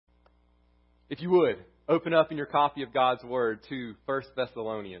If you would, open up in your copy of God's Word to 1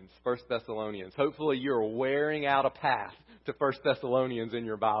 Thessalonians. 1 Thessalonians. Hopefully you're wearing out a path to 1 Thessalonians in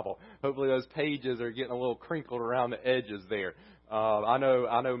your Bible. Hopefully those pages are getting a little crinkled around the edges there. I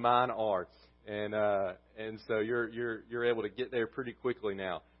know mine are. And so you're able to get there pretty quickly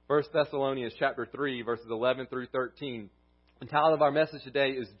now. 1 Thessalonians chapter 3, verses 11 through 13. The title of our message today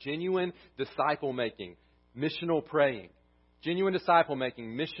is Genuine Disciple Making, Missional Praying. Genuine Disciple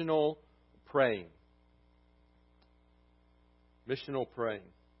Making, Missional Praying. Missional praying.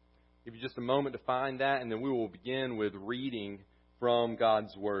 Give you just a moment to find that, and then we will begin with reading from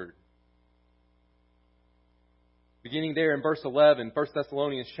God's Word. Beginning there in verse 11, 1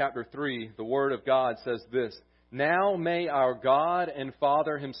 Thessalonians chapter 3, the Word of God says this: Now may our God and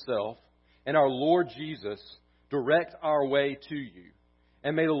Father Himself and our Lord Jesus direct our way to you,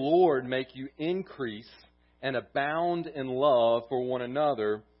 and may the Lord make you increase and abound in love for one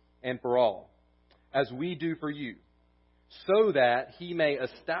another and for all, as we do for you, so that He may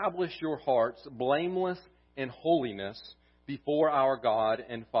establish your hearts blameless in holiness before our God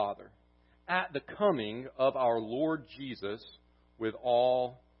and Father, at the coming of our Lord Jesus with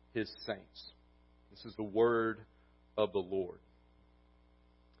all His saints. This is the word of the Lord.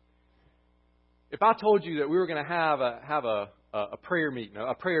 If I told you that we were going to have a prayer meeting,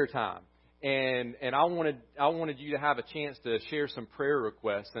 a prayer time, and I wanted you to have a chance to share some prayer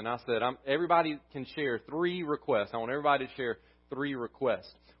requests. And I said, everybody can share 3 requests. I want everybody to share 3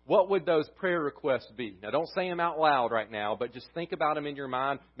 requests. What would those prayer requests be? Now, don't say them out loud right now, but just think about them in your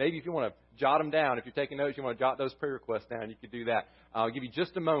mind. Maybe if you want to jot them down, if you're taking notes, you want to jot those prayer requests down, you could do that. I'll give you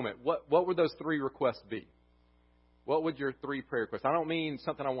just a moment. What would those 3 requests be? What would your 3 prayer requests? I don't mean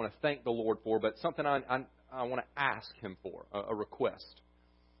something I want to thank the Lord for, but something I want to ask Him for, a request.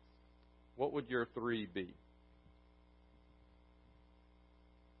 What would your 3 be?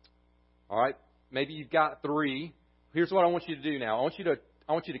 All right, maybe you've got 3. Here's what I want you to do now. I want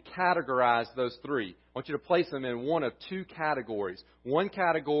you to categorize those 3. I want you to place them in one of 2 categories. One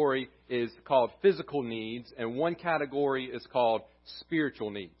category is called physical needs, and one category is called spiritual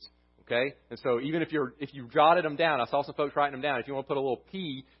needs. Okay? And so even if you jotted them down, I saw some folks writing them down. If you want to put a little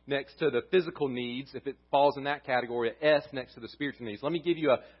P next to the physical needs, if it falls in that category, an S next to the spiritual needs. Let me give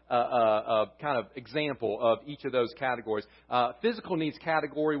you a kind of example of each of those categories. Physical needs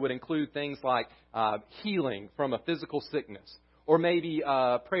category would include things like healing from a physical sickness, or maybe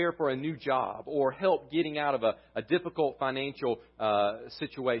prayer for a new job, or help getting out of a difficult financial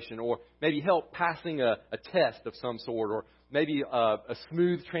situation, or maybe help passing a test of some sort, or maybe a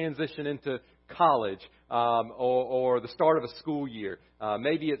smooth transition into college, or the start of a school year.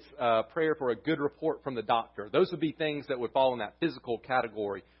 Maybe it's prayer for a good report from the doctor. Those would be things that would fall in that physical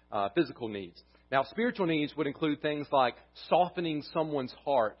category, physical needs. Now, spiritual needs would include things like softening someone's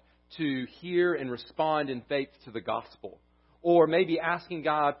heart to hear and respond in faith to the gospel, or maybe asking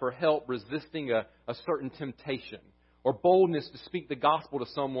God for help resisting a certain temptation, or boldness to speak the gospel to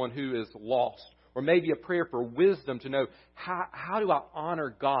someone who is lost, or maybe a prayer for wisdom to know how do I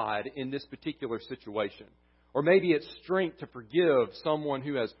honor God in this particular situation, or maybe it's strength to forgive someone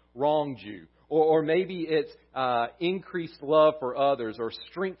who has wronged you, or maybe it's increased love for others, or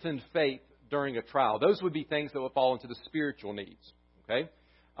strengthened faith during a trial. Those would be things that would fall into the spiritual needs. Okay?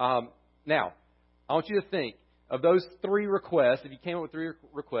 Now, I want you to think of those 3 requests. If you came up with 3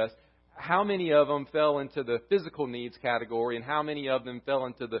 requests, how many of them fell into the physical needs category, and how many of them fell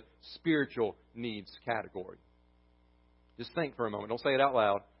into the spiritual needs category? Just think for a moment. Don't say it out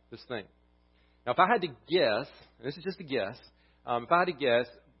loud. Just think. Now, if I had to guess, and this is just a guess, if I had to guess,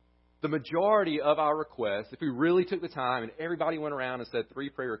 the majority of our requests, if we really took the time and everybody went around and said 3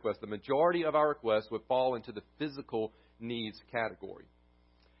 prayer requests, the majority of our requests would fall into the physical needs category.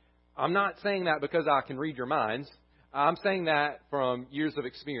 I'm not saying that because I can read your minds. I'm saying that from years of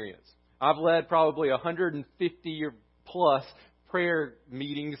experience. I've led probably 150 or plus prayer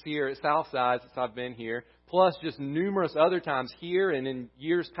meetings here at Southside since I've been here, plus just numerous other times here and in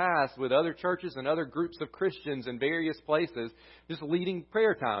years past with other churches and other groups of Christians in various places, just leading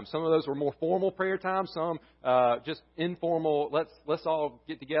prayer times. Some of those were more formal prayer times, some just informal, let's all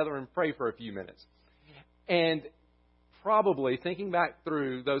get together and pray for a few minutes. And probably thinking back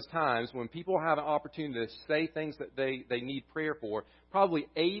through those times when people have an opportunity to say things that they need prayer for, probably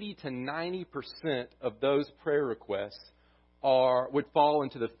 80 to 90% of those prayer requests would fall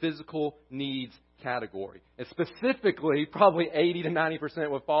into the physical needs category. And specifically, probably 80 to 90%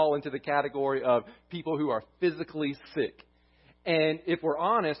 would fall into the category of people who are physically sick. And if we're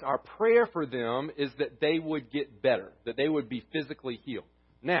honest, our prayer for them is that they would get better, that they would be physically healed.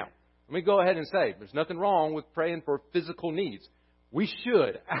 Now, let me go ahead and say, there's nothing wrong with praying for physical needs. We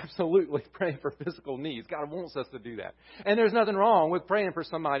should absolutely pray for physical needs. God wants us to do that. And there's nothing wrong with praying for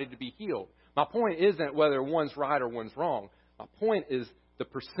somebody to be healed. My point isn't whether one's right or one's wrong. My point is the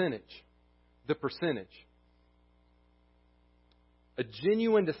percentage. The percentage. A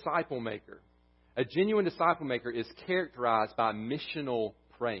genuine disciple maker is characterized by missional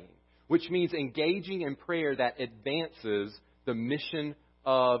praying, which means engaging in prayer that advances the mission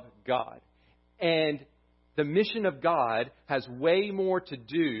of God. And the mission of God has way more to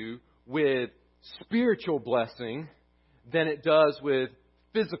do with spiritual blessing than it does with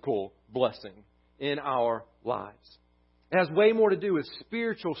physical blessing in our lives. It has way more to do with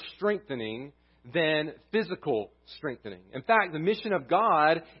spiritual strengthening than physical strengthening. In fact, the mission of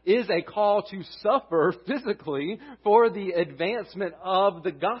God is a call to suffer physically for the advancement of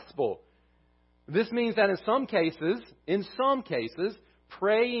the gospel. This means that in some cases,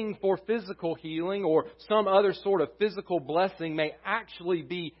 praying for physical healing or some other sort of physical blessing may actually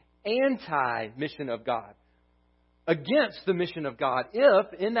be anti-mission of God, against the mission of God,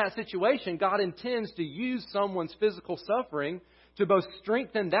 if in that situation God intends to use someone's physical suffering to both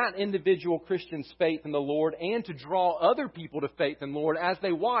strengthen that individual Christian's faith in the Lord and to draw other people to faith in the Lord as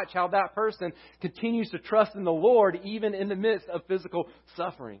they watch how that person continues to trust in the Lord even in the midst of physical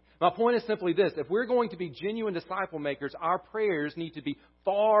suffering. My point is simply this. If we're going to be genuine disciple makers, our prayers need to be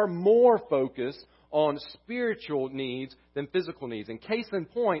far more focused on spiritual needs than physical needs. And case in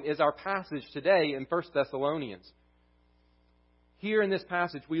point is our passage today in 1 Thessalonians. Here in this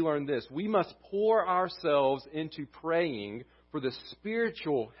passage we learn this. We must pour ourselves into praying for the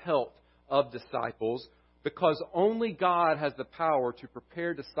spiritual health of disciples, because only God has the power to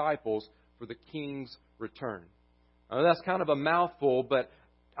prepare disciples for the King's return. Now, that's kind of a mouthful, but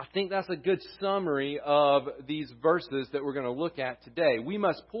I think that's a good summary of these verses that we're going to look at today. We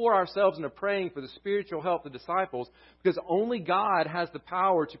must pour ourselves into praying for the spiritual health of disciples, because only God has the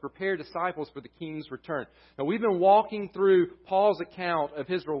power to prepare disciples for the King's return. Now, we've been walking through Paul's account of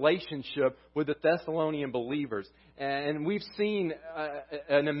his relationship with the Thessalonian believers, and we've seen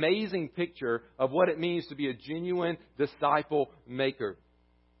an amazing picture of what it means to be a genuine disciple maker.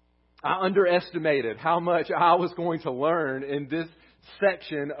 I underestimated how much I was going to learn in this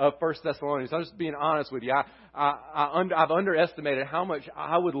section of 1 Thessalonians. I'm just being honest with you. I've underestimated how much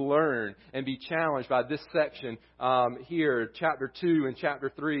I would learn and be challenged by this section here, chapter 2 and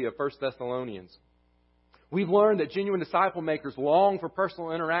chapter 3 of 1 Thessalonians. We've learned that genuine disciple makers long for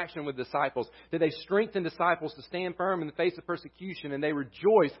personal interaction with disciples, that they strengthen disciples to stand firm in the face of persecution, and they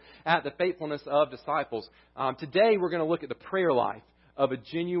rejoice at the faithfulness of disciples. Today we're going to look at the prayer life of a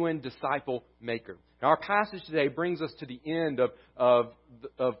genuine disciple maker. Now, our passage today brings us to the end of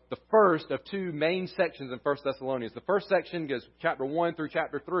the first of two main sections in 1 Thessalonians. The first section goes chapter 1 through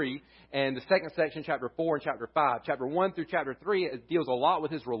chapter 3, and the second section, chapter 4 and chapter 5. Chapter 1 through chapter 3 it deals a lot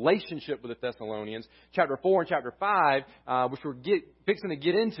with his relationship with the Thessalonians. Chapter 4 and chapter 5, which we're fixing to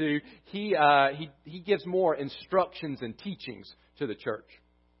get into, he gives more instructions and teachings to the church.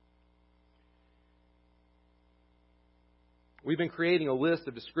 We've been creating a list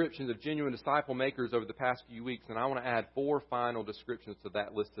of descriptions of genuine disciple makers over the past few weeks, and I want to add 4 final descriptions to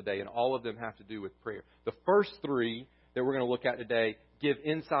that list today, and all of them have to do with prayer. The first 3 that we're going to look at today give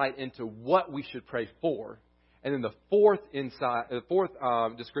insight into what we should pray for, and then the fourth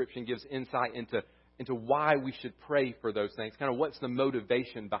description gives insight into why we should pray for those things, kind of what's the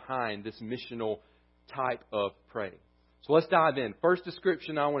motivation behind this missional type of praying. So let's dive in. First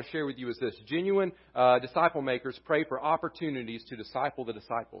description I want to share with you is this. Genuine disciple makers pray for opportunities to disciple the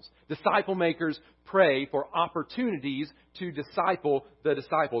disciples. Disciple makers pray for opportunities to disciple the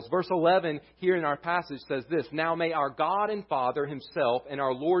disciples. Verse 11 here in our passage says this. Now may our God and Father Himself and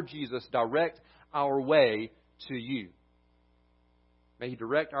our Lord Jesus direct our way to you. May He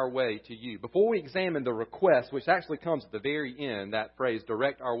direct our way to you. Before we examine the request, which actually comes at the very end, that phrase,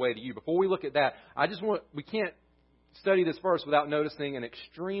 direct our way to you. Before we look at that, we can't study this verse without noticing an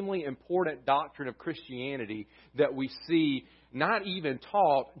extremely important doctrine of Christianity that we see not even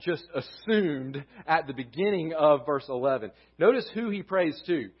taught, just assumed at the beginning of verse 11. Notice who he prays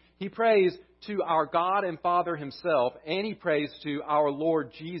to. He prays to our God and Father Himself, and he prays to our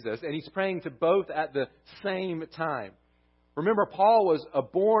Lord Jesus, and he's praying to both at the same time. Remember, Paul was a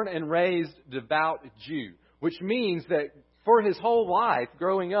born and raised devout Jew, which means that for his whole life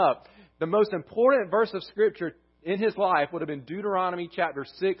growing up, the most important verse of Scripture in his life would have been Deuteronomy chapter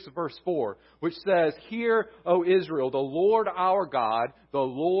 6, verse 4, which says, Hear, O Israel, the Lord our God, the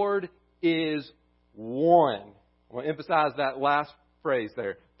Lord is one. I want to emphasize that last phrase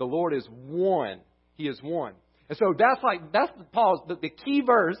there. The Lord is one. He is one. And so that's the key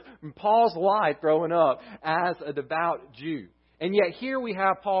verse from Paul's life growing up as a devout Jew. And yet here we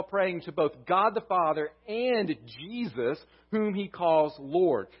have Paul praying to both God the Father and Jesus, whom he calls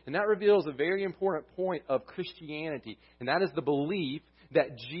Lord. And that reveals a very important point of Christianity, and that is the belief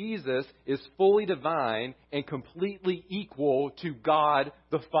that Jesus is fully divine and completely equal to God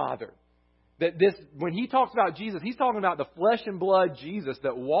the Father. That when he talks about Jesus, he's talking about the flesh and blood Jesus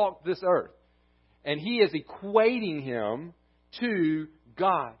that walked this earth. And he is equating him to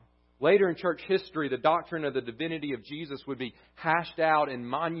God. Later in church history, the doctrine of the divinity of Jesus would be hashed out in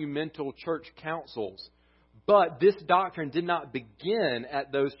monumental church councils. But this doctrine did not begin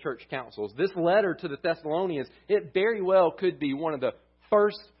at those church councils. This letter to the Thessalonians, it very well could be one of the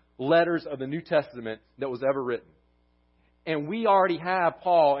first letters of the New Testament that was ever written. And we already have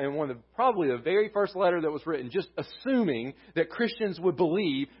Paul in probably the very first letter that was written, just assuming that Christians would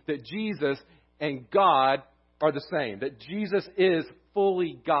believe that Jesus and God are the same, that Jesus is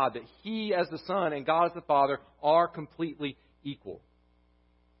fully God, that He as the Son and God as the Father are completely equal.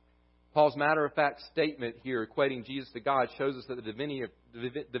 Paul's matter-of-fact statement here, equating Jesus to God, shows us that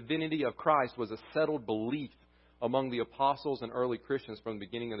the divinity of Christ was a settled belief among the apostles and early Christians from the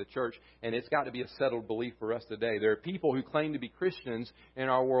beginning of the church, and it's got to be a settled belief for us today. There are people who claim to be Christians in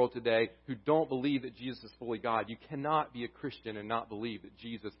our world today who don't believe that Jesus is fully God. You cannot be a Christian and not believe that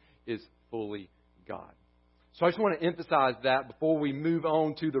Jesus is fully God. So I just want to emphasize that before we move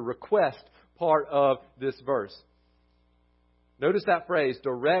on to the request part of this verse. Notice that phrase,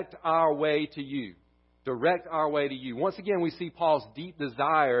 direct our way to you. Direct our way to you. Once again, we see Paul's deep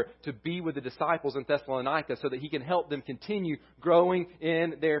desire to be with the disciples in Thessalonica so that he can help them continue growing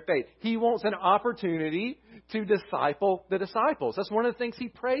in their faith. He wants an opportunity to disciple the disciples. That's one of the things he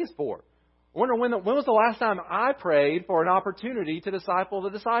prays for. I wonder when was the last time I prayed for an opportunity to disciple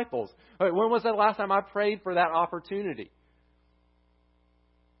the disciples? When was the last time I prayed for that opportunity?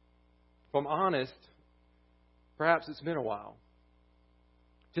 If I'm honest, perhaps it's been a while.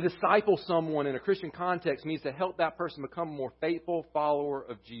 To disciple someone in a Christian context means to help that person become a more faithful follower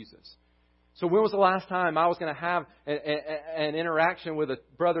of Jesus. So when was the last time I was going to have an interaction with a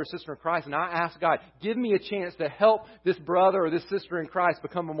brother or sister in Christ and I asked God, give me a chance to help this brother or this sister in Christ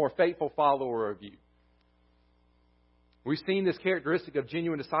become a more faithful follower of you? We've seen this characteristic of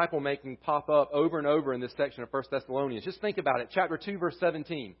genuine disciple making pop up over and over in this section of 1 Thessalonians. Just think about it. Chapter 2, verse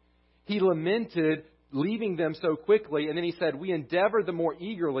 17. He lamented leaving them so quickly, and then he said, we endeavor the more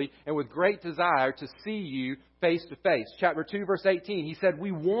eagerly and with great desire to see you face to face. Chapter 2, verse 18, he said,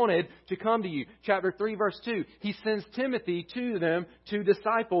 we wanted to come to you. Chapter 3, verse 2, he sends Timothy to them to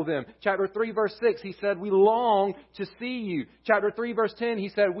disciple them. Chapter 3, verse 6, he said, we long to see you. Chapter 3, verse 10, he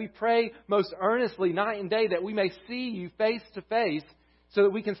said, we pray most earnestly night and day that we may see you face to face so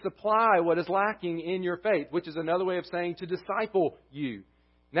that we can supply what is lacking in your faith, which is another way of saying to disciple you.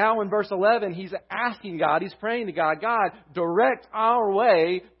 Now in verse 11, he's asking God, he's praying to God, God, direct our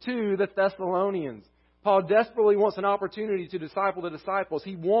way to the Thessalonians. Paul desperately wants an opportunity to disciple the disciples.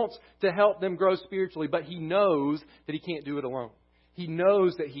 He wants to help them grow spiritually, but he knows that he can't do it alone. He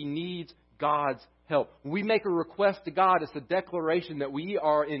knows that he needs God's help. When we make a request to God, it's a declaration that we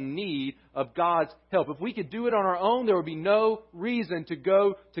are in need of God's help. If we could do it on our own, there would be no reason to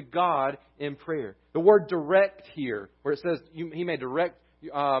go to God in prayer. The word direct here, where it says he may direct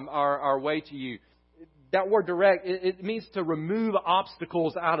our way to you. That word direct, it means to remove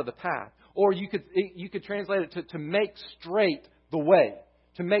obstacles out of the path. Or you could translate it to make straight the way.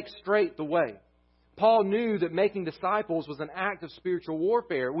 To make straight the way. Paul knew that making disciples was an act of spiritual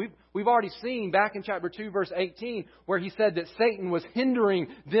warfare. We've already seen back in chapter 2, verse 18, where he said that Satan was hindering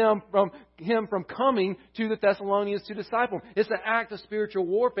him from coming to the Thessalonians to disciple him. It's an act of spiritual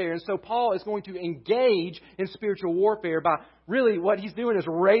warfare. And so Paul is going to engage in spiritual warfare by really what he's doing is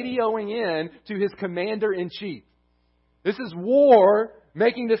radioing in to his commander-in-chief. This is war.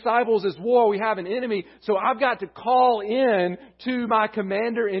 Making disciples is war. We have an enemy. So I've got to call in to my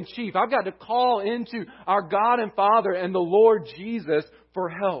commander-in-chief. I've got to call into our God and Father and the Lord Jesus for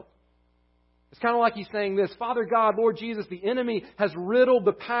help. It's kind of like he's saying this, Father God, Lord Jesus, the enemy has riddled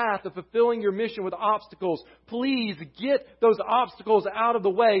the path of fulfilling your mission with obstacles. Please get those obstacles out of the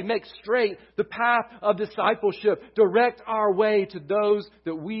way. Make straight the path of discipleship. Direct our way to those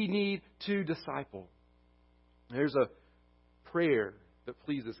that we need to disciple. There's a prayer that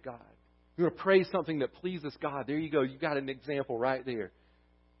pleases God. You're going to pray something that pleases God. There you go. You've got an example right there.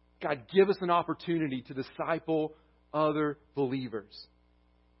 God, give us an opportunity to disciple other believers.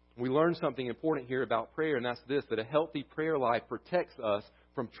 We learn something important here about prayer, and that's this, that a healthy prayer life protects us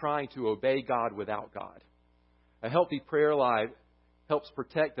from trying to obey God without God. A healthy prayer life helps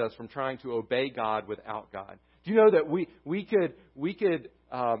protect us from trying to obey God without God. Do you know that we could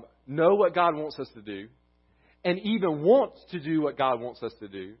know what God wants us to do, and even wants to do what God wants us to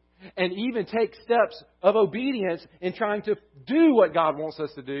do, and even take steps of obedience in trying to do what God wants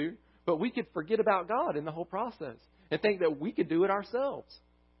us to do, but we could forget about God in the whole process and think that we could do it ourselves.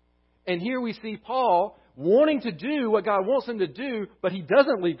 And here we see Paul wanting to do what God wants him to do, but he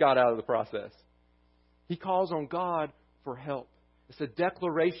doesn't leave God out of the process. He calls on God for help. It's a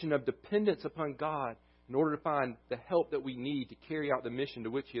declaration of dependence upon God in order to find the help that we need to carry out the mission to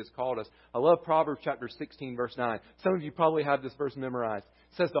which He has called us. I love Proverbs chapter 16, verse 9. Some of you probably have this verse memorized.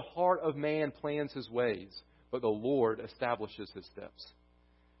 It says, the heart of man plans his ways, but the Lord establishes his steps.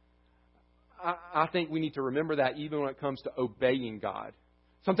 I think we need to remember that even when it comes to obeying God.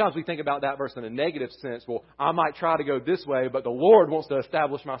 Sometimes we think about that verse in a negative sense. Well, I might try to go this way, but the Lord wants to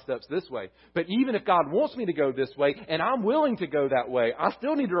establish my steps this way. But even if God wants me to go this way, and I'm willing to go that way, I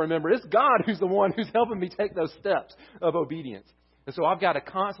still need to remember it's God who's the one who's helping me take those steps of obedience. And so I've got to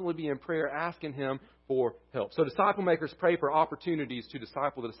constantly be in prayer asking Him for help. So disciple makers pray for opportunities to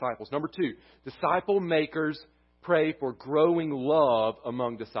disciple the disciples. Number 2, disciple makers pray for growing love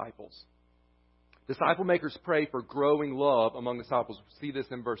among disciples. Disciple makers pray for growing love among disciples. We see this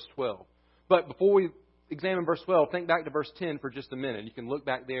in verse 12. But before we examine verse 12, think back to verse 10 for just a minute. You can look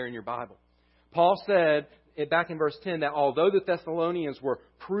back there in your Bible. Paul said back in verse 10 that although the Thessalonians were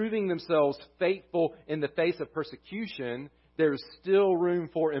proving themselves faithful in the face of persecution, there's still room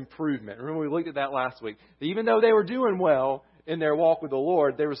for improvement. Remember, we looked at that last week. Even though they were doing well in their walk with the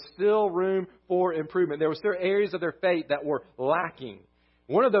Lord, there was still room for improvement. There were still areas of their faith that were lacking.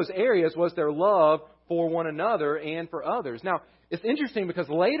 One of those areas was their love for one another and for others. Now, it's interesting because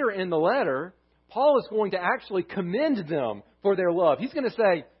later in the letter, Paul is going to actually commend them for their love. He's going to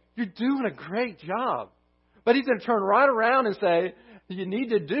say, you're doing a great job. But he's going to turn right around and say, you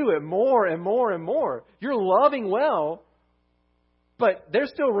need to do it more and more and more. You're loving well, but there's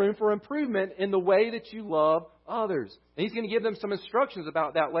still room for improvement in the way that you love others. And he's going to give them some instructions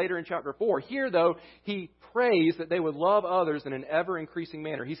about that later in chapter 4. Here, though, he prays that they would love others in an ever-increasing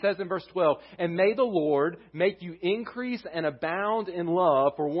manner. He says in verse 12, and may the Lord make you increase and abound in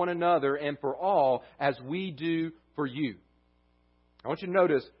love for one another and for all as we do for you. I want you to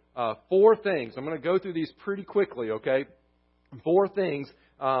notice 4 things. I'm going to go through these pretty quickly, okay? 4 things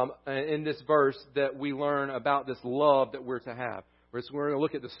in this verse that we learn about this love that we're to have. We're going to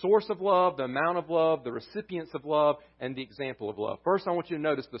look at the source of love, the amount of love, the recipients of love, and the example of love. First, I want you to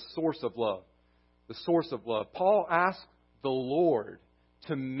notice the source of love. The source of love. Paul asked the Lord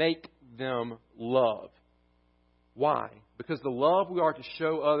to make them love. Why? Because the love we are to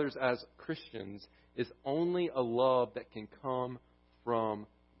show others as Christians is only a love that can come from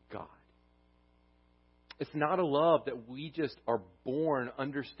God. It's not a love that we just are born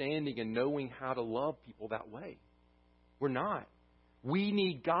understanding and knowing how to love people that way. We're not. We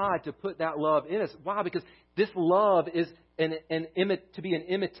need God to put that love in us. Why? Because this love is to be an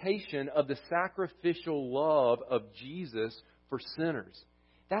imitation of the sacrificial love of Jesus for sinners.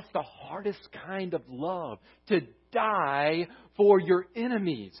 That's the hardest kind of love, to die for your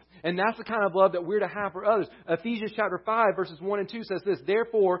enemies. And that's the kind of love that we're to have for others. Ephesians chapter 5, verses 1 and 2 says this,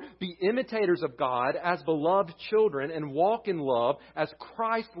 therefore, be imitators of God as beloved children and walk in love as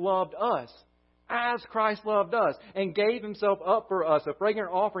Christ loved us. As Christ loved us and gave Himself up for us, a fragrant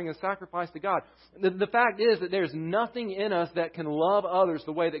offering and sacrifice to God. The fact is that there's nothing in us that can love others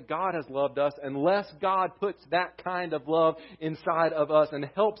the way that God has loved us unless God puts that kind of love inside of us and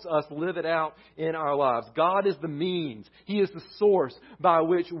helps us live it out in our lives. God is the means. He is the source by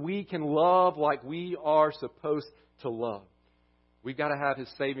which we can love like we are supposed to love. We've got to have His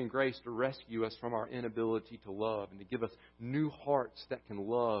saving grace to rescue us from our inability to love and to give us new hearts that can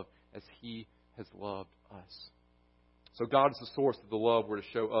love as He has loved us. So God is the source of the love we're to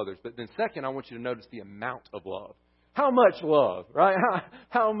show others. But then second, I want you to notice the amount of love. How much love, right?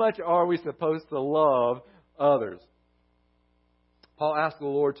 How much are we supposed to love others? Paul asked the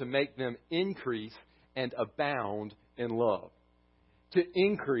Lord to make them increase and abound in love. To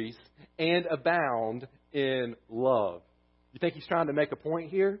increase and abound in love. You think he's trying to make a point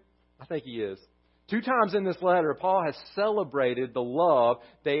here? I think he is. 2 times in this letter, Paul has celebrated the love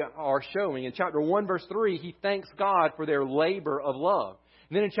they are showing. In chapter 1, verse 3, he thanks God for their labor of love.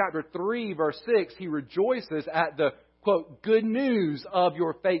 And then in chapter 3, verse 6, he rejoices at the, quote, good news of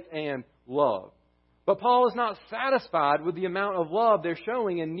your faith and love. But Paul is not satisfied with the amount of love they're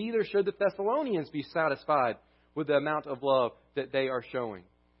showing, and neither should the Thessalonians be satisfied with the amount of love that they are showing.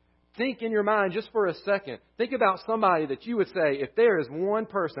 Think in your mind just for a second. Think about somebody that you would say, if there is one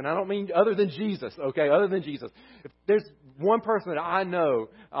person, I don't mean other than Jesus, okay, other than Jesus. If there's one person that I know,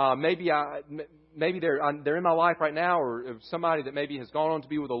 maybe they're in my life right now, or somebody that maybe has gone on to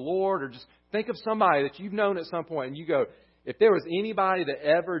be with the Lord, or just Think of somebody that you've known at some point and you go, if there was anybody that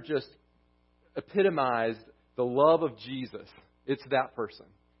ever just epitomized the love of Jesus, it's that person.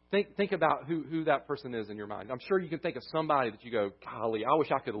 Think about who that person is in your mind. I'm sure you can think of somebody that you go, golly, I wish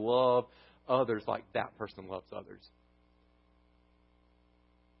I could love others like that person loves others.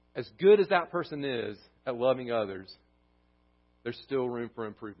 As good as that person is at loving others, there's still room for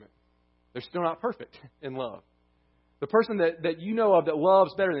improvement. They're still not perfect in love. The person that you know of that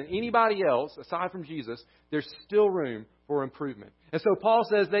loves better than anybody else, aside from Jesus, there's still room for improvement. And so Paul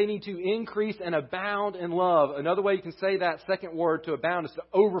says they need to increase and abound in love. Another way you can say that second word to abound is to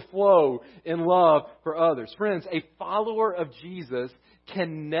overflow in love for others. Friends, a follower of Jesus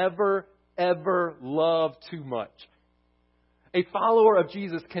can never, ever love too much. A follower of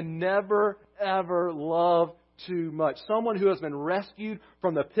Jesus can never, ever love too much. Someone who has been rescued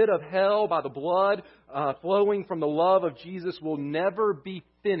from the pit of hell by the blood flowing from the love of Jesus will never be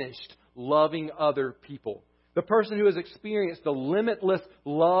finished loving other people. The person who has experienced the limitless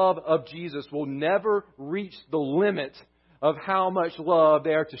love of Jesus will never reach the limit of how much love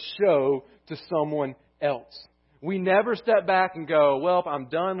they are to show to someone else. We never step back and go, well, I'm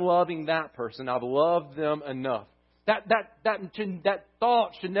done loving that person. I've loved them enough. That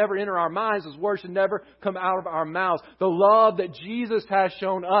thought should never enter our minds. Those words should never come out of our mouths. The love that Jesus has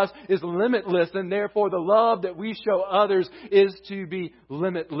shown us is limitless, and therefore the love that we show others is to be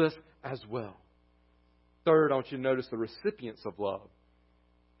limitless as well. Third, I want you to notice the recipients of love.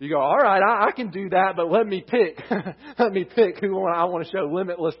 You go, all right, I can do that, but let me pick. Let me pick who I want to show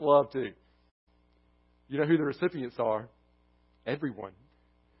limitless love to. You know who the recipients are? Everyone.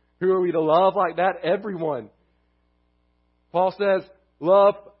 Who are we to love like that? Everyone. Paul says,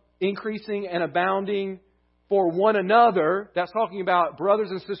 love increasing and abounding for one another. That's talking about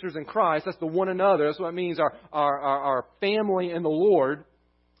brothers and sisters in Christ. That's the one another. That's what it means, our family in the Lord.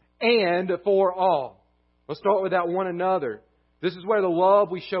 And for all. Let's start with that one another. This is where the love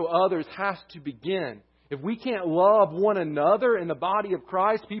we show others has to begin. If we can't love one another in the body of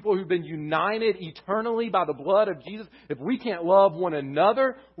Christ, people who've been united eternally by the blood of Jesus, if we can't love one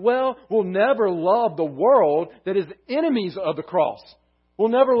another, well, we'll never love the world that is enemies of the cross. We'll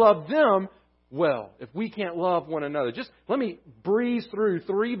never love them well if we can't love one another. Just let me breeze through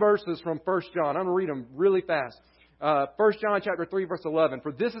 3 verses from 1 John. I'm going to read them really fast. 1 John chapter 3, verse 11.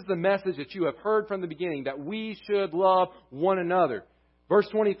 For this is the message that you have heard from the beginning, that we should love one another. Verse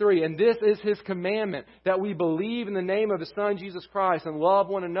 23, and this is His commandment, that we believe in the name of His Son, Jesus Christ, and love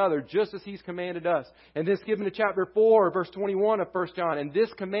one another, just as He's commanded us. And this given to chapter 4, verse 21 of 1 John, and this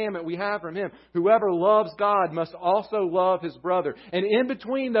commandment we have from Him, whoever loves God must also love his brother. And in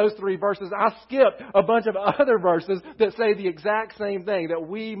between those 3 verses, I skipped a bunch of other verses that say the exact same thing, that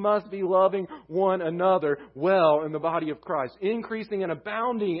we must be loving one another well in the body of Christ, increasing and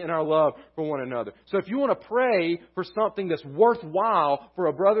abounding in our love for one another. So if you want to pray for something that's worthwhile for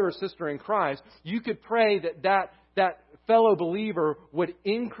a brother or sister in Christ, you could pray that fellow believer would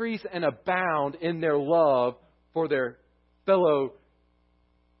increase and abound in their love for their fellow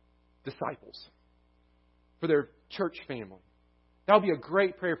disciples, for their church family. That would be a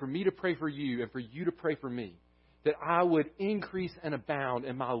great prayer for me to pray for you and for you to pray for me, that I would increase and abound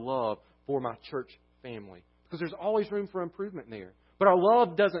in my love for my church family. Because there's always room for improvement there. But our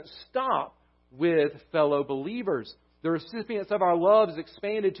love doesn't stop with fellow believers. The recipients of our love is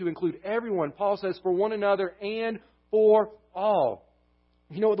expanded to include everyone. Paul says, for one another and for all.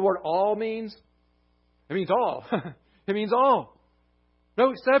 You know what the word all means? It means all. It means all. No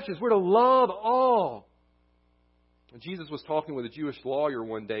exceptions. We're to love all. Jesus was talking with a Jewish lawyer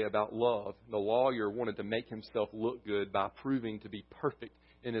one day about love. The lawyer wanted to make himself look good by proving to be perfect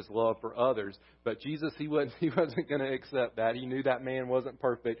in his love for others. But Jesus, he wasn't going to accept that. He knew that man wasn't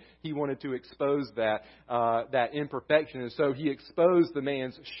perfect. He wanted to expose that imperfection. And so he exposed the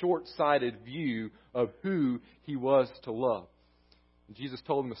man's short-sighted view of who he was to love. And Jesus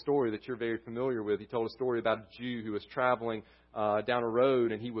told him a story that you're very familiar with. He told a story about a Jew who was traveling down a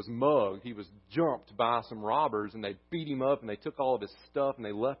road, and he was mugged. He was jumped by some robbers, and they beat him up, and they took all of his stuff, and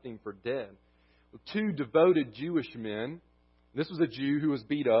they left him for dead. 2 devoted Jewish men, this was a Jew who was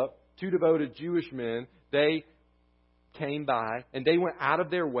beat up, 2 devoted Jewish men, they came by, and they went out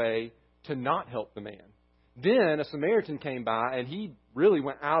of their way to not help the man. Then a Samaritan came by, and he really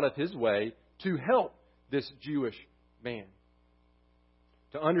went out of his way to help this Jewish man.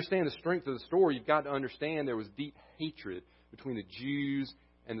 To understand the strength of the story, you've got to understand there was deep hatred between the Jews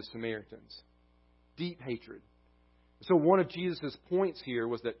and the Samaritans. Deep hatred. So one of Jesus' points here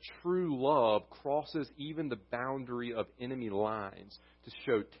was that true love crosses even the boundary of enemy lines to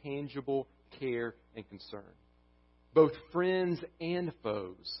show tangible care and concern. Both friends and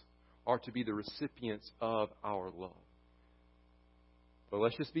foes are to be the recipients of our love. But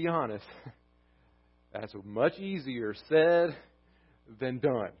let's just be honest. That's much easier said than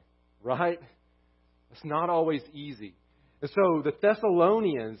done, right? It's not always easy. And so the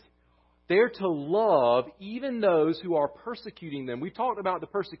Thessalonians, they're to love even those who are persecuting them. We talked about the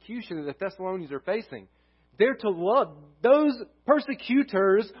persecution that the Thessalonians are facing. They're to love. Those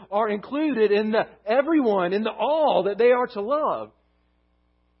persecutors are included in the everyone, in the all that they are to love.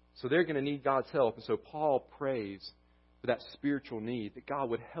 So they're going to need God's help. And so Paul prays for that spiritual need, that God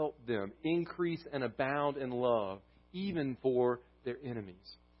would help them increase and abound in love, even for their enemies.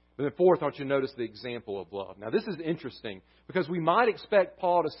 But then fourth, I want you to notice the example of love. Now this is interesting because we might expect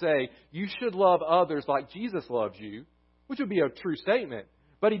Paul to say, you should love others like Jesus loves you, which would be a true statement.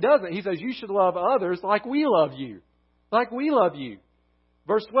 But he doesn't. He says, you should love others like we love you. Like we love you.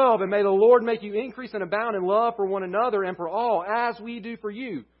 Verse 12, and may the Lord make you increase and abound in love for one another and for all, as we do for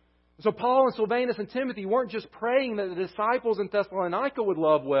you. So Paul and Silvanus and Timothy weren't just praying that the disciples in Thessalonica would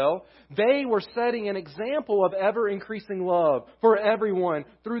love well. They were setting an example of ever-increasing love for everyone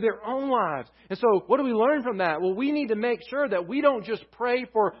through their own lives. And so what do we learn from that? Well, we need to make sure that we don't just pray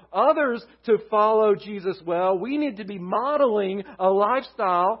for others to follow Jesus well. We need to be modeling a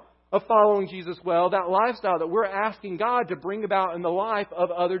lifestyle of following Jesus well, that lifestyle that we're asking God to bring about in the life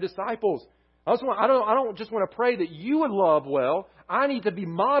of other disciples. I don't just want to pray that you would love well. I need to be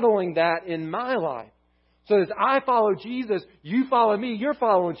modeling that in my life. So as I follow Jesus, you follow me, you're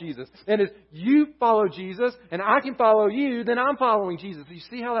following Jesus. And as you follow Jesus and I can follow you, then I'm following Jesus. You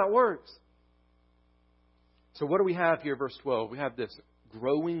see how that works? So what do we have here, verse 12? We have this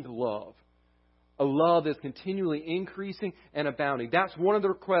growing love. A love that's continually increasing and abounding. That's one of the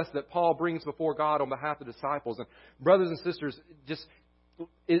requests that Paul brings before God on behalf of the disciples. And brothers and sisters, just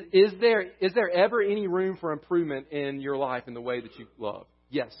is there ever any room for improvement in your life in the way that you love?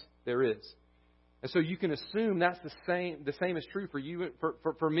 Yes, there is. And so you can assume that's the same is true for you,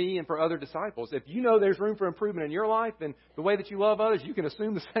 for me, and for other disciples. If you know there's room for improvement in your life and the way that you love others, you can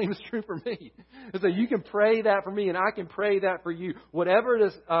assume the same is true for me. And so you can pray that for me, and I can pray that for you. Whatever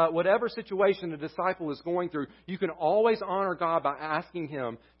situation a disciple is going through, you can always honor God by asking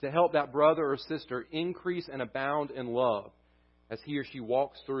Him to help that brother or sister increase and abound in love as he or she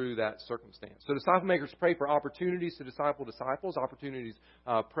walks through that circumstance. So disciple makers pray for opportunities to disciple disciples. Opportunities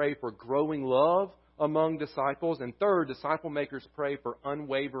pray for growing love among disciples. And third, disciple makers pray for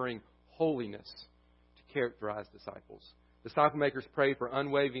unwavering holiness to characterize disciples. Disciple makers pray for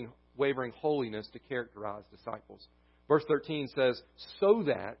unwavering holiness to characterize disciples. Verse 13 says, so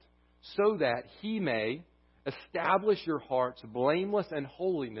that He may establish your hearts blameless in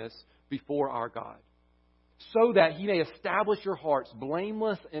holiness before our God. So that He may establish your hearts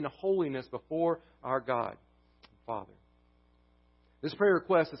blameless in holiness before our God and Father. This prayer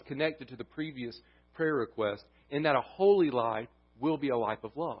request is connected to the previous prayer request in that a holy life will be a life of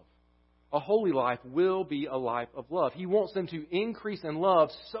love. A holy life will be a life of love. He wants them to increase in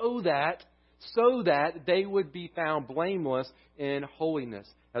love so that they would be found blameless in holiness.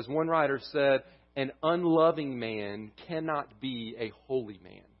 As one writer said, an unloving man cannot be a holy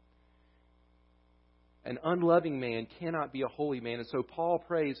man. An unloving man cannot be a holy man. And so Paul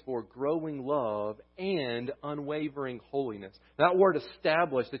prays for growing love and unwavering holiness. That word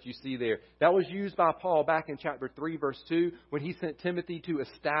established that you see there, that was used by Paul back in chapter 3, verse 2, when he sent Timothy to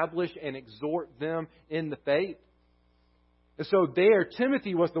establish and exhort them in the faith. And so there,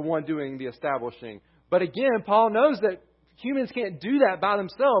 Timothy was the one doing the establishing. But again, Paul knows that humans can't do that by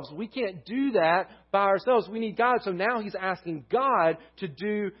themselves. We can't do that by ourselves. We need God. So now he's asking God to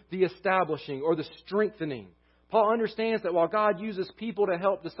do the establishing or the strengthening. Paul understands that while God uses people to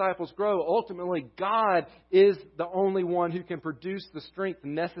help disciples grow, ultimately God is the only one who can produce the strength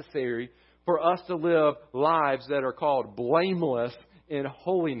necessary for us to live lives that are called blameless in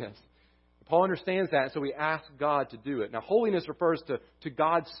holiness. Paul understands that, so we ask God to do it. Now, holiness refers to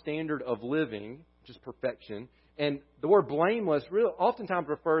God's standard of living, which is perfection. And the word blameless really oftentimes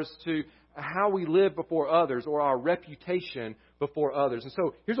refers to how we live before others or our reputation before others. And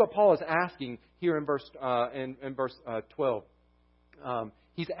so here's what Paul is asking here in verse 12.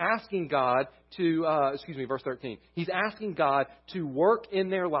 He's asking God to, verse 13. He's asking God to work in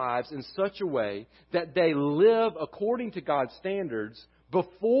their lives in such a way that they live according to God's standards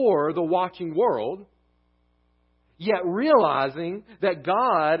before the watching world, yet realizing that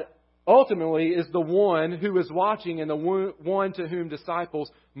God ultimately is the one who is watching and the one to whom disciples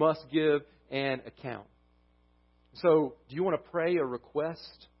must give an account. So, do you want to pray a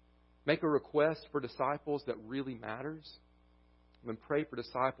request? Make a request for disciples that really matters? And then pray for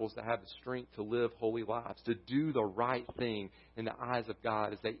disciples to have the strength to live holy lives, to do the right thing in the eyes of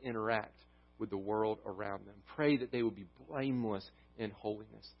God as they interact with the world around them. Pray that they will be blameless in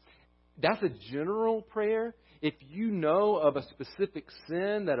holiness. That's a general prayer. If you know of a specific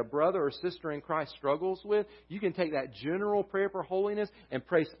sin that a brother or sister in Christ struggles with, you can take that general prayer for holiness and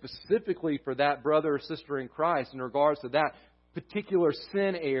pray specifically for that brother or sister in Christ in regards to that particular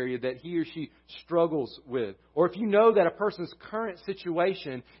sin area that he or she struggles with. Or if you know that a person's current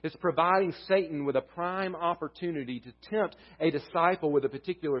situation is providing Satan with a prime opportunity to tempt a disciple with a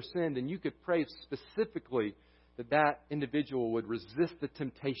particular sin, then you could pray specifically that individual would resist the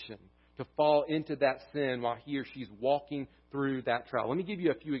temptation to fall into that sin while he or she's walking through that trial. Let me give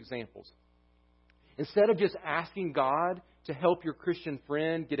you a few examples. Instead of just asking God to help your Christian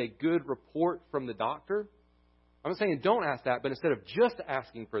friend get a good report from the doctor, I'm not saying don't ask that, but instead of just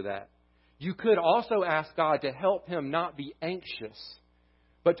asking for that, you could also ask God to help him not be anxious,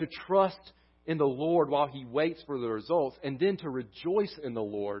 but to trust in the Lord while he waits for the results, and then to rejoice in the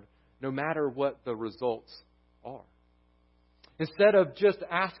Lord no matter what the results are. Instead of just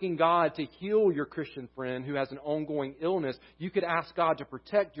asking God to heal your Christian friend who has an ongoing illness, you could ask God to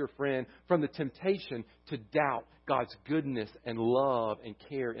protect your friend from the temptation to doubt God's goodness and love and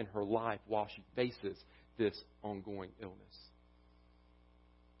care in her life while she faces this ongoing illness.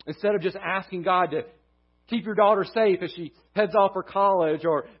 Instead of just asking God to keep your daughter safe as she heads off for college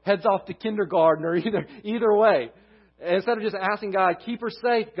or heads off to kindergarten or either way. Instead of just asking God, keep her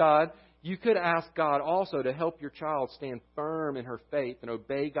safe, God, you could ask God also to help your child stand firm in her faith and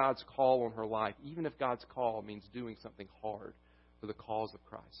obey God's call on her life, even if God's call means doing something hard for the cause of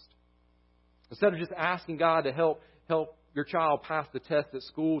Christ. Instead of just asking God to help your child pass the test at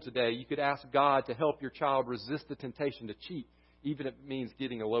school today, you could ask God to help your child resist the temptation to cheat, even if it means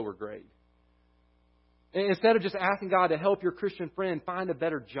getting a lower grade. And instead of just asking God to help your Christian friend find a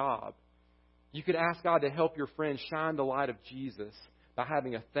better job, you could ask God to help your friend shine the light of Jesus by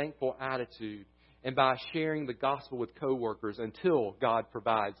having a thankful attitude and by sharing the gospel with coworkers until God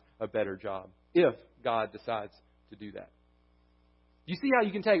provides a better job, if God decides to do that. You see how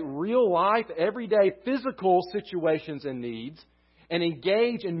you can take real life, everyday physical situations and needs and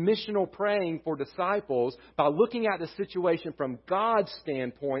engage in missional praying for disciples by looking at the situation from God's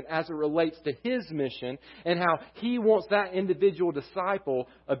standpoint as it relates to His mission and how He wants that individual disciple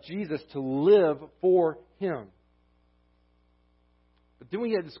of Jesus to live for Him. But then we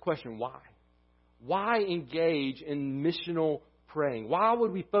get this question, why? Why engage in missional praying? Why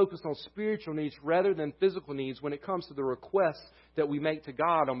would we focus on spiritual needs rather than physical needs when it comes to the requests that we make to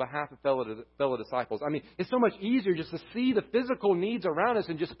God on behalf of fellow disciples? I mean, it's so much easier just to see the physical needs around us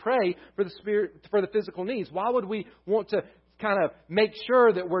and just pray for the physical needs. Why would we want to kind of make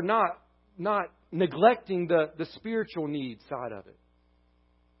sure that we're not neglecting the spiritual needs side of it?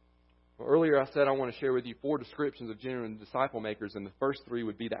 Well, earlier I said I want to share with you 4 descriptions of genuine disciple makers, and the first 3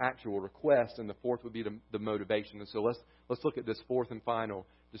 would be the actual request, and the 4th would be the motivation. And so let's look at this 4th and final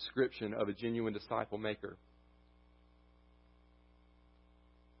description of a genuine disciple maker.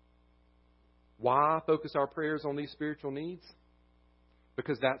 Why focus our prayers on these spiritual needs?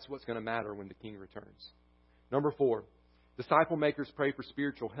 Because that's what's going to matter when the King returns. Number 4, disciple makers pray for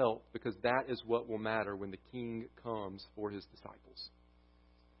spiritual help because that is what will matter when the King comes for His disciples.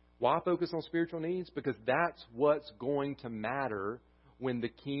 Why focus on spiritual needs? Because that's what's going to matter when the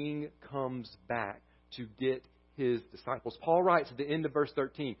King comes back to get His disciples. Paul writes at the end of verse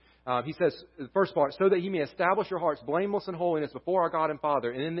 13, he says, the first part, so that He may establish your hearts blameless in holiness before our God and Father.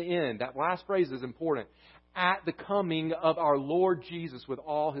 And in the end, that last phrase is important, at the coming of our Lord Jesus with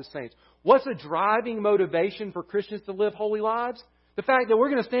all His saints. What's a driving motivation for Christians to live holy lives? The fact that we're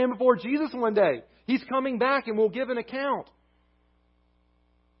going to stand before Jesus one day. He's coming back and we'll give an account.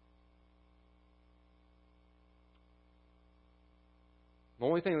 The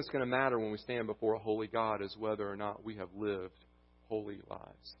only thing that's going to matter when we stand before a holy God is whether or not we have lived holy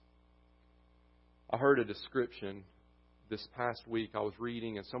lives. I heard a description this past week. I was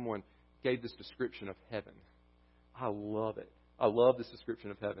reading and someone gave this description of heaven. I love it. I love this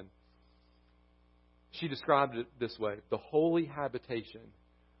description of heaven. She described it this way: the holy habitation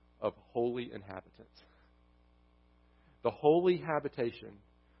of holy inhabitants. The holy habitation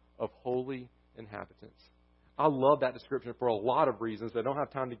of holy inhabitants. I love that description for a lot of reasons that I don't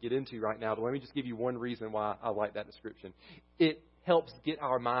have time to get into right now, but let me just give you one reason why I like that description. It helps get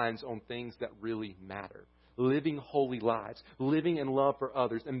our minds on things that really matter. Living holy lives, living in love for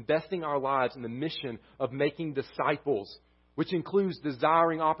others, investing our lives in the mission of making disciples which includes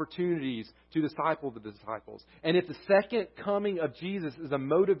desiring opportunities to disciple the disciples. And if the second coming of Jesus is a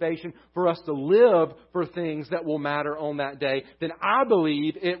motivation for us to live for things that will matter on that day, then I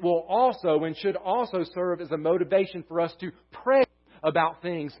believe it will also and should also serve as a motivation for us to pray about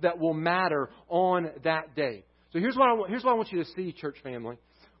things that will matter on that day. So here's what I want you to see, church family.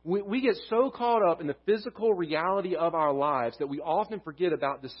 We get so caught up in the physical reality of our lives that we often forget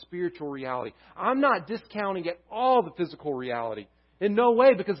about the spiritual reality. I'm not discounting at all the physical reality. In no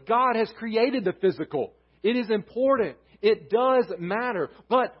way, because God has created the physical. It is important. It does matter.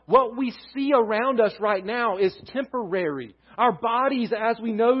 But what we see around us right now is temporary. Our bodies, as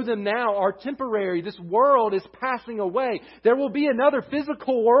we know them now, are temporary. This world is passing away. There will be another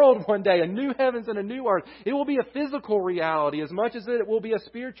physical world one day, a new heavens and a new earth. It will be a physical reality as much as it will be a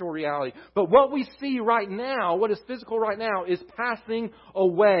spiritual reality. But what we see right now, what is physical right now, is passing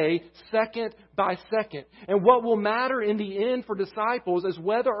away second by second. And what will matter in the end for disciples is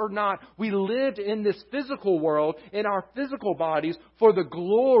whether or not we lived in this physical world, in our physical bodies, for the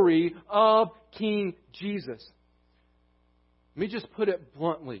glory of King Jesus. Let me just put it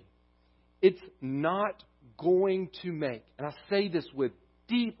bluntly. It's not going to make, and I say this with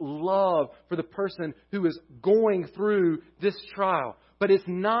deep love for the person who is going through this trial, but it's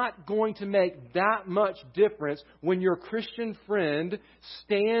not going to make that much difference when your Christian friend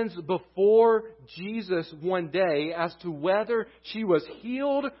stands before Jesus one day as to whether she was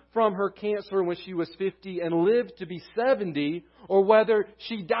healed from her cancer when she was 50 and lived to be 70, or whether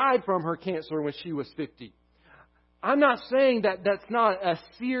she died from her cancer when she was 50. I'm not saying that that's not a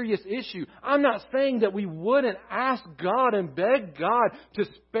serious issue. I'm not saying that we wouldn't ask God and beg God to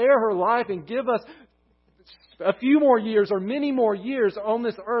spare her life and give us a few more years or many more years on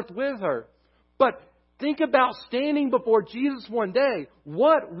this earth with her. But think about standing before Jesus one day.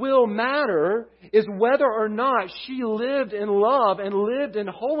 What will matter is whether or not she lived in love and lived in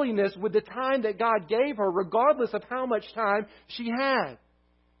holiness with the time that God gave her, regardless of how much time she had.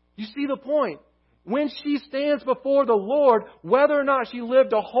 You see the point? When she stands before the Lord, whether or not she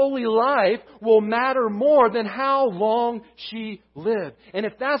lived a holy life will matter more than how long she lived. And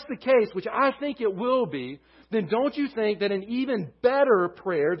if that's the case, which I think it will be, then don't you think that an even better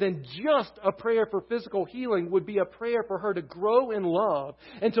prayer than just a prayer for physical healing would be a prayer for her to grow in love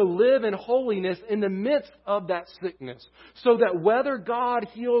and to live in holiness in the midst of that sickness, so that whether God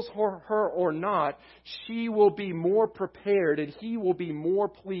heals her or not, she will be more prepared and He will be more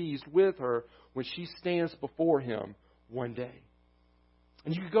pleased with her when she stands before Him one day.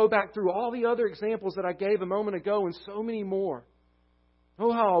 And you can go back through all the other examples that I gave a moment ago and so many more.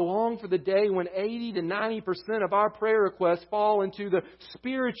 Oh, how I long for the day when 80 to 90% of our prayer requests fall into the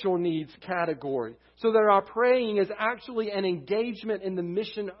spiritual needs category, so that our praying is actually an engagement in the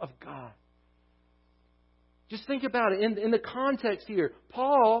mission of God. Just think about it. In the context here,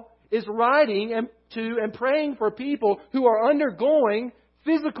 Paul is writing and praying for people who are undergoing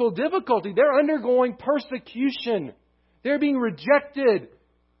physical difficulty. They're undergoing persecution. They're being rejected.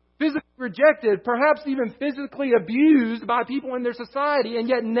 Physically rejected, perhaps even physically abused by people in their society, and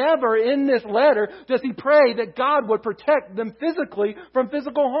yet never in this letter does he pray that God would protect them physically from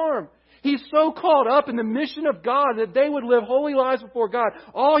physical harm. He's so caught up in the mission of God that they would live holy lives before God.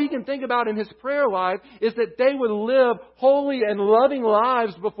 All he can think about in his prayer life is that they would live holy and loving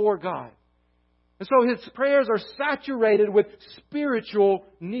lives before God. And so his prayers are saturated with spiritual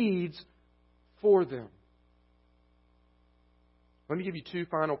needs for them. Let me give you two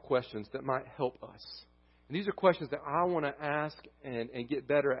final questions that might help us. And these are questions that I want to ask and get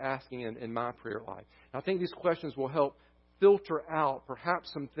better at asking in my prayer life. And I think these questions will help filter out perhaps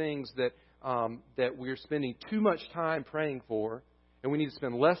some things that we're spending too much time praying for and we need to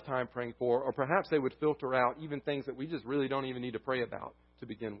spend less time praying for, or perhaps they would filter out even things that we just really don't even need to pray about to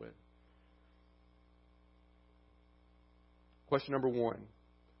begin with. Question number one,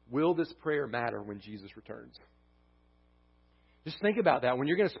 will this prayer matter when Jesus returns? Just think about that. When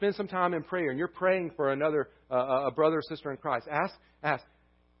you're going to spend some time in prayer and you're praying for another a brother or sister in Christ, ask,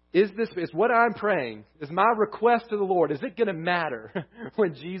 is what I'm praying, is my request to the Lord, is it going to matter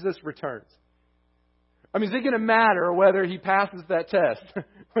when Jesus returns? I mean, is it going to matter whether he passes that test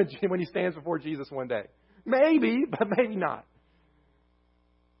when he stands before Jesus one day? Maybe, but maybe not.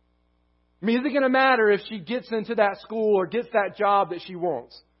 I mean, is it going to matter if she gets into that school or gets that job that she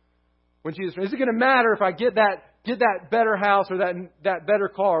wants when Jesus returns? Is it going to matter if I get that better house or that better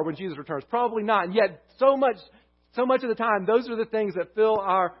car when Jesus returns? Probably not. And yet, so much of the time, those are the things that fill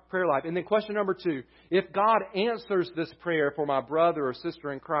our prayer life. And then question number two, if God answers this prayer for my brother or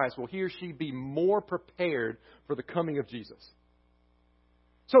sister in Christ, will he or she be more prepared for the coming of Jesus?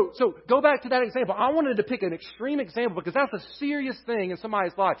 So go back to that example. I wanted to pick an extreme example because that's a serious thing in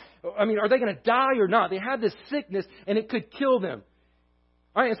somebody's life. I mean, are they going to die or not? They have this sickness and it could kill them.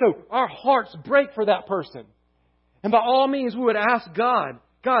 All right, and so our hearts break for that person. And by all means, we would ask God,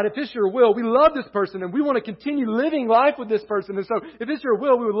 if it's your will, we love this person and we want to continue living life with this person. And so if it's your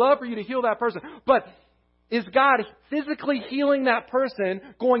will, we would love for you to heal that person. But is God physically healing that person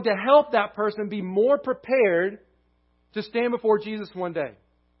going to help that person be more prepared to stand before Jesus one day?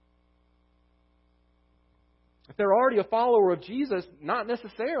 If they're already a follower of Jesus, not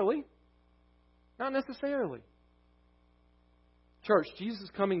necessarily. Not necessarily. Church, Jesus is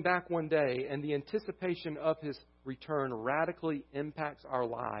coming back one day, and the anticipation of His return radically impacts our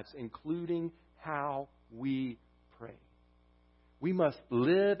lives, including how we pray. We must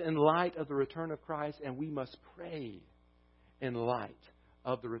live in light of the return of Christ, and we must pray in light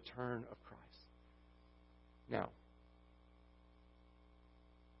of the return of Christ. Now,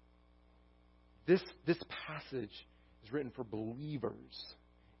 this passage is written for believers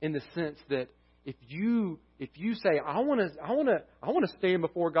in the sense that if you say, I want to stand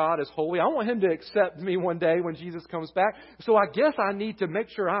before God as holy, I want Him to accept me one day when Jesus comes back, so I guess I need to make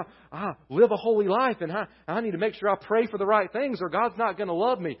sure I live a holy life, and I need to make sure I pray for the right things, or God's not going to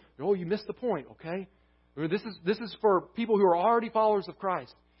love me. Oh, you missed the point, okay? I mean, this is for people who are already followers of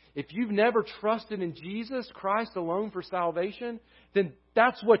Christ. If you've never trusted in Jesus Christ alone for salvation, then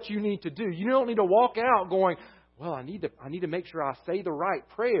that's what you need to do. You don't need to walk out going, well, I need to make sure I say the right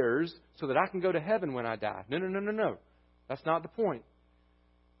prayers so that I can go to heaven when I die. No. That's not the point.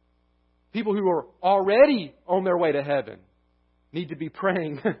 People who are already on their way to heaven need to be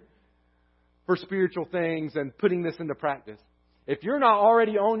praying for spiritual things and putting this into practice. If you're not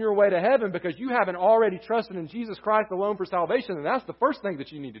already on your way to heaven because you haven't already trusted in Jesus Christ alone for salvation, then that's the first thing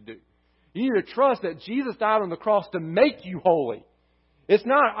that you need to do. You need to trust that Jesus died on the cross to make you holy. It's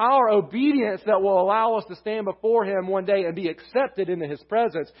not our obedience that will allow us to stand before Him one day and be accepted into His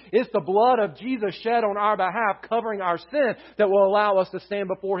presence. It's the blood of Jesus shed on our behalf, covering our sin, that will allow us to stand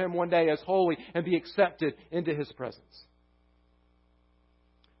before Him one day as holy and be accepted into His presence.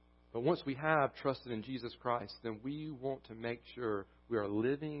 But once we have trusted in Jesus Christ, then we want to make sure we are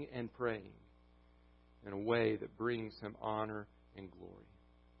living and praying in a way that brings Him honor and glory.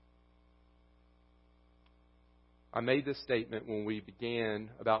 I made this statement when we began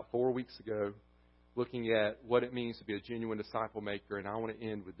about 4 weeks ago looking at what it means to be a genuine disciple maker, and I want to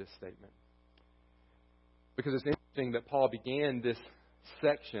end with this statement. Because it's interesting that Paul began this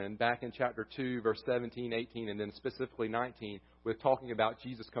section back in chapter 2, verse 17, 18, and then specifically 19 with talking about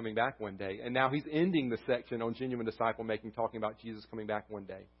Jesus coming back one day. And now he's ending the section on genuine disciple making, talking about Jesus coming back one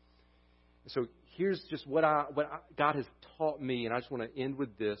day. So here's just what God has taught me, and I just want to end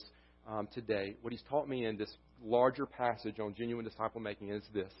with this today. What He's taught me in this larger passage on genuine disciple making is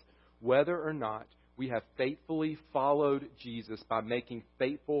this: whether or not we have faithfully followed Jesus by making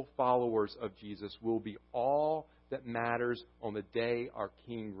faithful followers of Jesus will be all that matters on the day our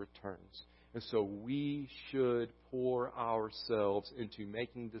King returns. And so we should pour ourselves into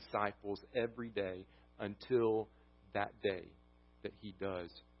making disciples every day until that day that He does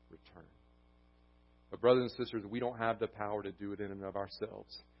return. But brothers and sisters, we don't have the power to do it in and of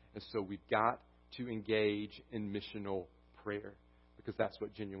ourselves. And so we've got to engage in missional prayer, because that's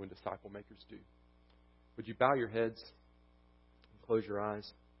what genuine disciple makers do. Would you bow your heads and close your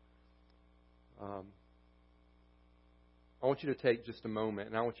eyes? I want you to take just a moment,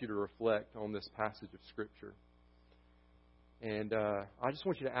 and I want you to reflect on this passage of Scripture. And I just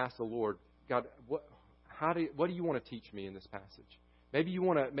want you to ask the Lord, God, what do you want to teach me in this passage? Maybe you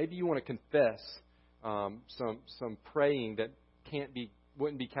want to confess some praying that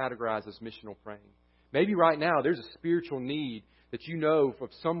wouldn't be categorized as missional praying. Maybe right now there's a spiritual need that you know of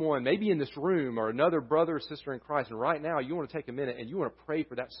someone, maybe in this room or another brother or sister in Christ, and right now you want to take a minute and you want to pray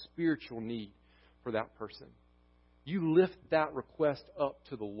for that spiritual need for that person. You lift that request up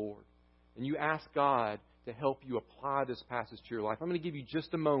to the Lord, and you ask God to help you apply this passage to your life. I'm going to give you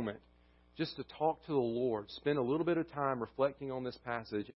just a moment just to talk to the Lord. Spend a little bit of time reflecting on this passage.